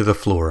Roba to the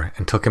floor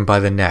and took him by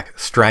the neck,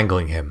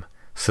 strangling him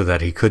so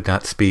that he could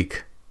not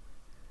speak.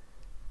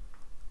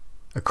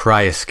 A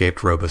cry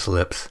escaped Roba's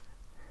lips,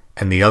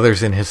 and the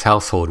others in his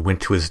household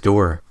went to his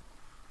door.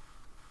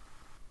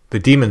 The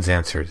demons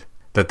answered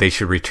that they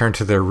should return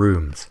to their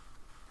rooms,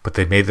 but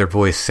they made their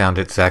voice sound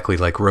exactly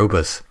like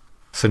Roba's,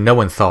 so no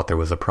one thought there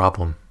was a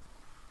problem.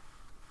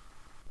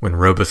 When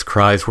Roba's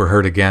cries were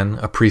heard again,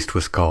 a priest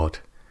was called.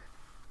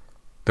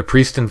 The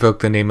priest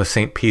invoked the name of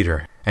St.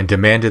 Peter and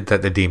demanded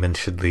that the demons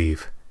should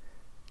leave.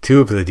 2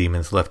 of the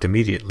demons left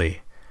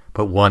immediately,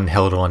 but one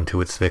held on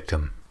to its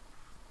victim.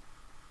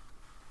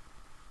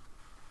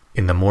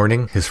 In the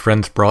morning, his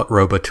friends brought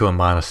Roba to a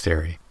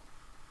monastery.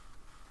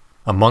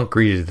 A monk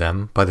greeted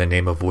them by the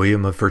name of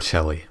William of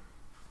Vercelli.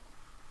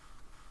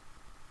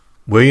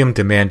 William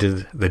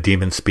demanded the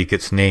demon speak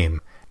its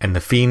name, and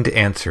the fiend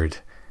answered,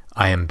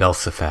 "I am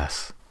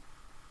Belcephas."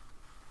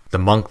 The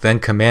monk then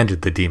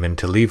commanded the demon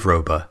to leave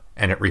Roba,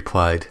 and it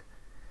replied,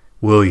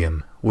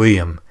 "William,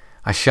 William,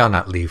 I shall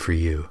not leave for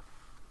you.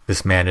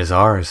 This man is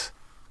ours.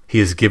 He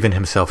has given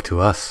himself to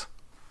us."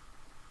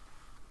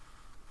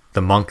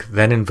 The monk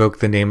then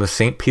invoked the name of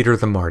St. Peter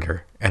the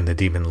Martyr, and the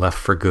demon left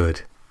for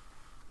good.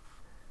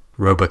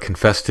 Roba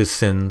confessed his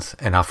sins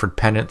and offered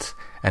penance,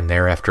 and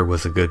thereafter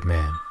was a good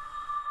man.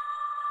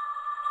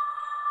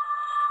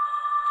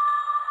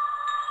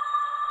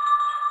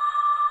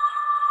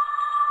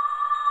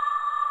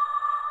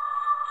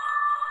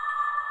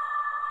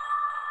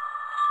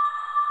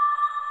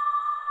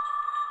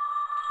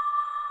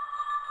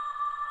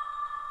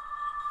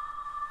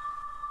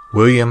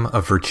 William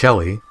of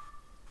Vercelli,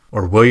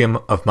 or William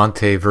of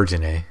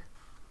Montevergine,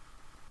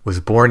 was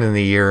born in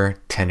the year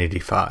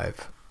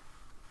 1085.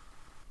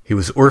 He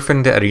was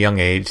orphaned at a young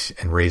age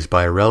and raised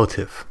by a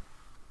relative.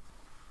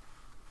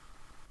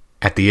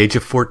 At the age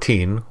of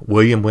 14,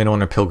 William went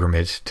on a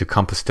pilgrimage to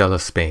Compostela,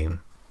 Spain.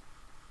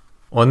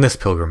 On this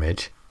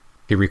pilgrimage,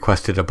 he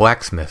requested a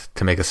blacksmith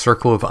to make a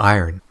circle of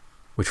iron,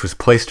 which was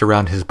placed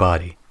around his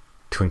body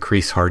to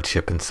increase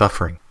hardship and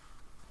suffering.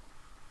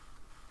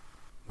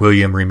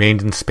 William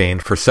remained in Spain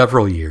for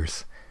several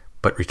years,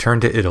 but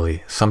returned to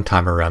Italy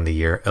sometime around the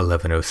year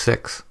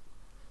 1106.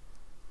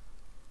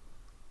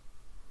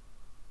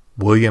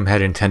 William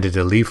had intended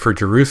to leave for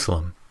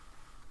Jerusalem,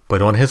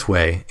 but on his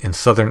way, in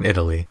southern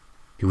Italy,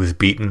 he was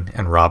beaten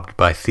and robbed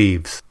by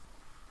thieves.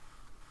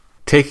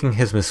 Taking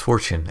his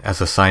misfortune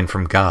as a sign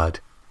from God,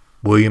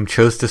 William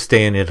chose to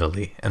stay in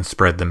Italy and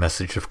spread the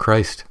message of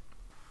Christ.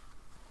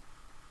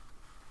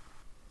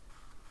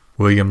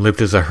 William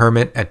lived as a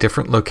hermit at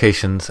different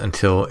locations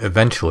until,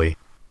 eventually,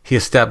 he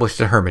established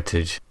a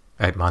hermitage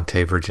at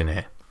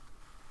Montevergine.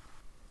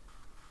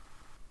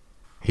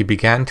 He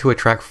began to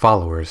attract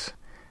followers,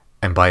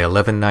 and by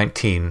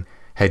 1119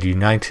 had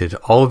united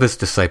all of his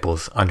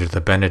disciples under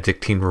the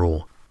Benedictine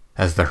rule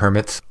as the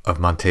Hermits of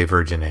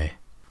Montevergine.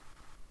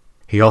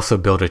 He also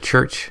built a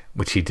church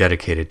which he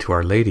dedicated to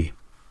Our Lady.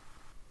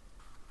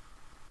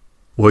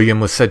 William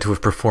was said to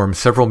have performed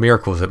several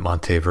miracles at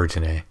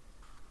Montevergine.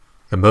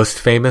 The most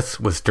famous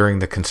was during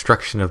the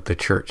construction of the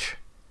church.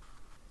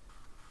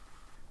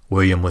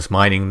 William was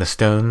mining the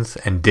stones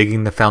and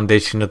digging the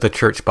foundation of the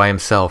church by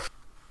himself,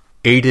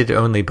 aided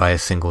only by a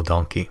single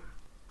donkey.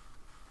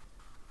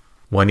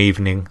 One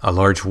evening, a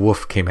large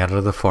wolf came out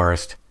of the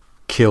forest,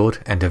 killed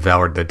and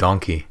devoured the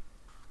donkey.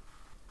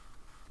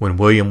 When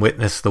William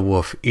witnessed the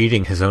wolf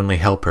eating his only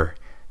helper,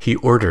 he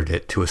ordered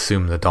it to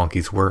assume the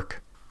donkey's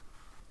work.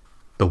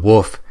 The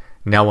wolf,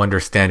 now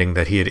understanding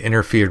that he had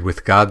interfered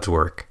with God's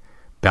work,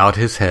 bowed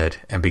his head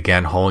and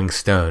began hauling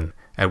stone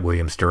at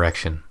William's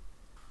direction.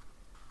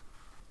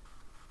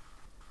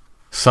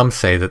 Some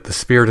say that the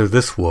spirit of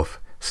this wolf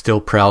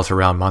still prowls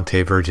around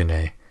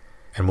Montevergine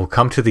and will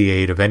come to the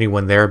aid of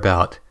anyone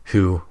thereabout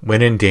who,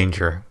 when in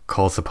danger,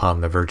 calls upon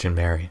the Virgin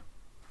Mary.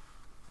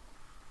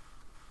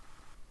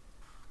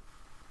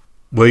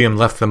 William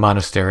left the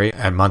monastery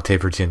at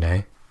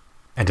Montevergine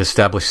and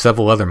established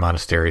several other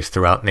monasteries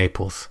throughout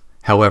Naples.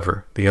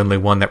 However, the only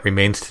one that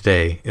remains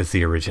today is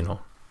the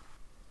original.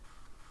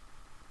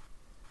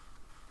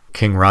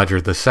 King Roger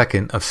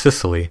II of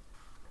Sicily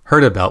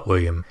heard about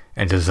William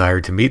and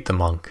desired to meet the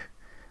monk.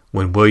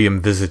 When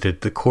William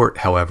visited the court,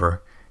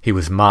 however, he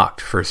was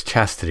mocked for his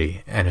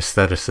chastity and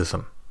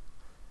asceticism.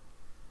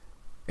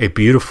 A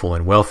beautiful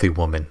and wealthy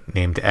woman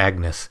named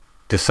Agnes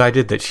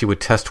decided that she would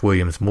test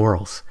William's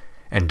morals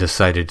and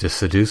decided to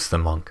seduce the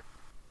monk.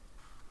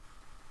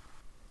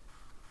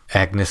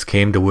 Agnes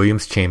came to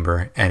William's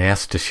chamber and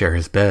asked to share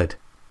his bed,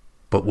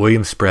 but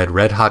William spread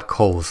red-hot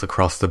coals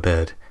across the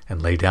bed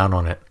and lay down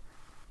on it.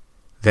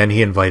 Then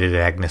he invited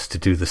Agnes to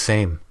do the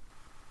same.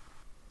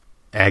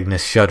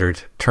 Agnes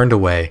shuddered, turned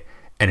away,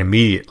 and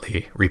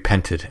immediately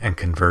repented and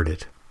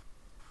converted.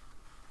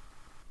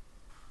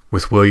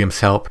 With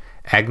William's help,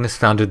 Agnes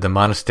founded the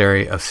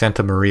monastery of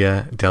Santa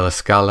Maria della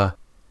Scala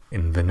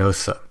in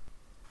Venosa.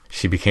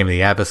 She became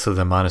the abbess of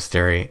the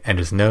monastery and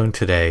is known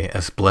today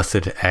as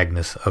Blessed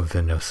Agnes of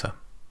Venosa.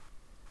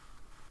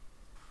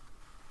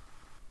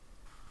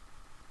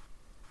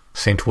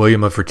 Saint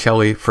William of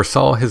Vercelli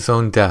foresaw his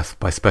own death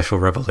by special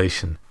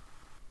revelation.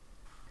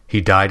 He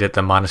died at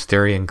the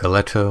monastery in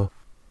Goleto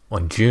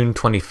on June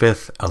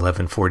 25,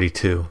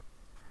 1142.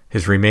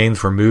 His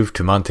remains were moved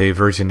to Monte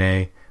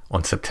Vergine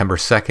on September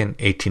 2,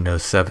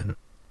 1807.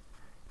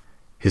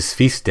 His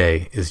feast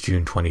day is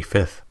June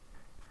 25th.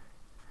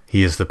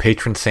 He is the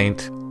patron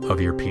saint of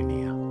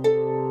Irpinia.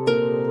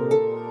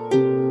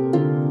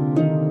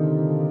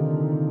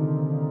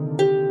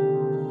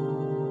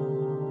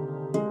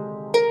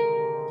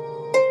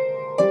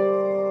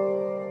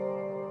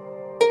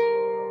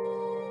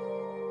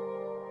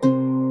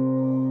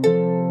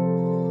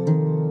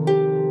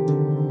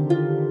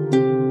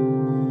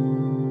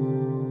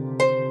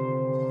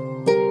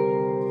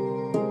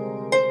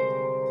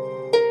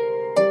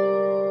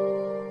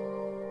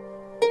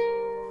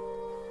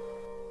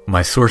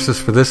 My sources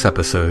for this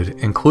episode,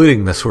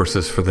 including the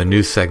sources for the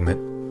news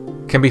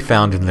segment, can be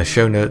found in the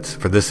show notes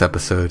for this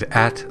episode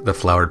at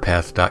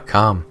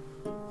thefloweredpath.com.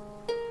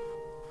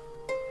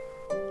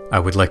 I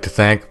would like to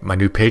thank my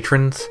new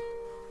patrons,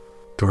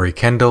 Dory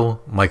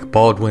Kendall, Mike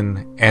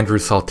Baldwin, Andrew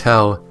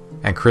Saltel,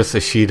 and Chris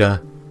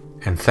Ishida,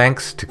 and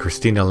thanks to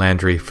Christina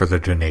Landry for the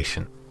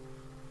donation.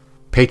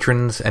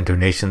 Patrons and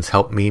donations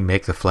help me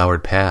make The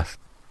Flowered Path.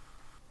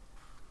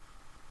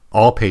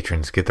 All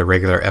patrons get the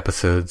regular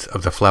episodes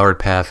of The Flowered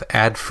Path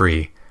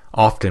ad-free,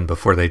 often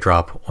before they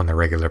drop on the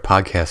regular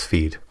podcast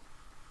feed.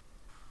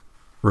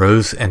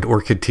 Rose and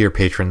Orchid Tier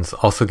patrons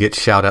also get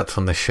shout-outs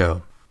on the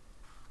show.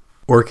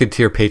 Orchid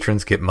Tier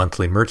patrons get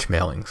monthly merch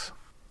mailings.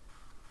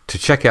 To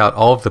check out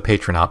all of the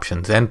patron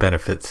options and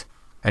benefits,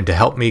 and to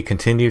help me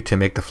continue to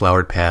make The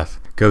Flowered Path,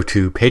 go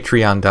to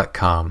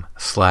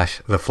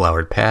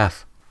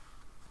patreon.com/thefloweredpath.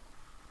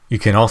 You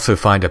can also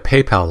find a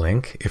PayPal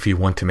link if you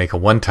want to make a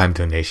one-time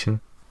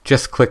donation.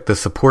 Just click the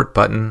support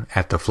button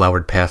at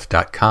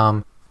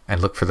thefloweredpath.com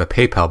and look for the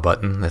PayPal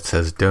button that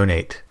says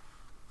Donate.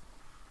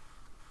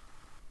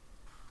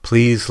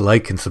 Please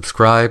like and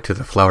subscribe to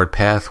The Flowered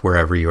Path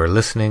wherever you are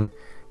listening.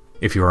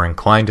 If you are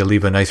inclined to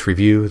leave a nice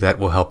review, that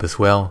will help as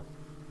well.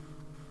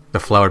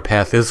 The Flowered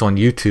Path is on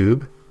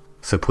YouTube,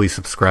 so please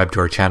subscribe to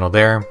our channel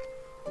there.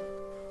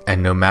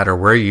 And no matter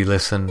where you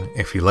listen,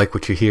 if you like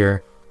what you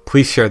hear,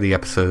 please share the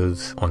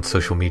episodes on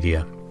social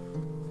media.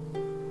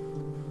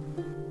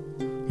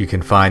 You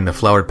can find The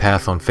Flowered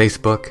Path on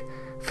Facebook,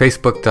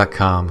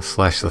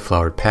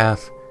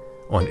 facebook.com/thefloweredpath,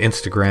 on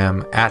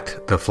Instagram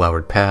at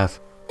thefloweredpath,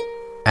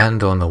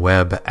 and on the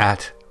web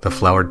at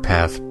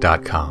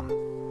thefloweredpath.com.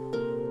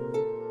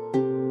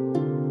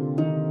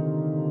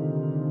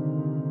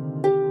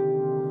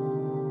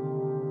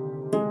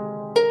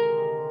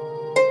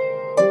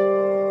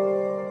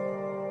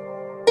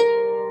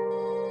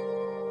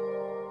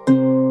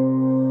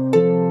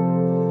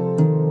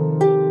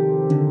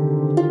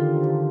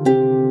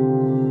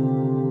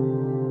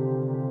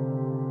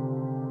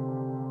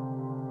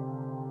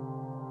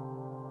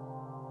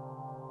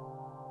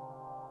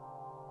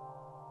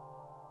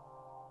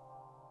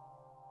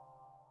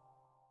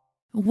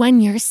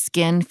 When your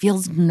skin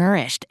feels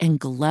nourished and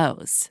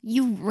glows,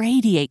 you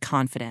radiate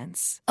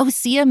confidence.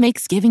 Osea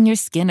makes giving your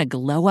skin a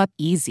glow-up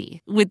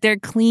easy with their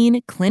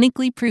clean,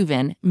 clinically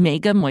proven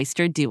Mega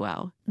Moisture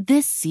Duo.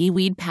 This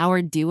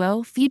seaweed-powered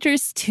duo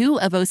features two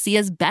of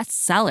Osea's best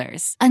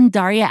sellers,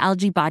 Undaria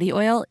Algae Body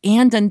Oil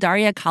and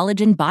Undaria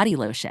Collagen Body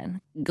Lotion.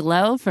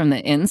 Glow from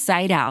the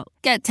inside out.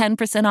 Get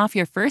 10% off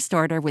your first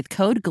order with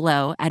code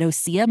GLOW at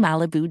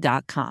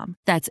OseaMalibu.com.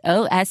 That's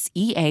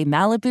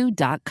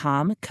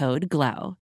OSEAMalibu.com, code GLOW.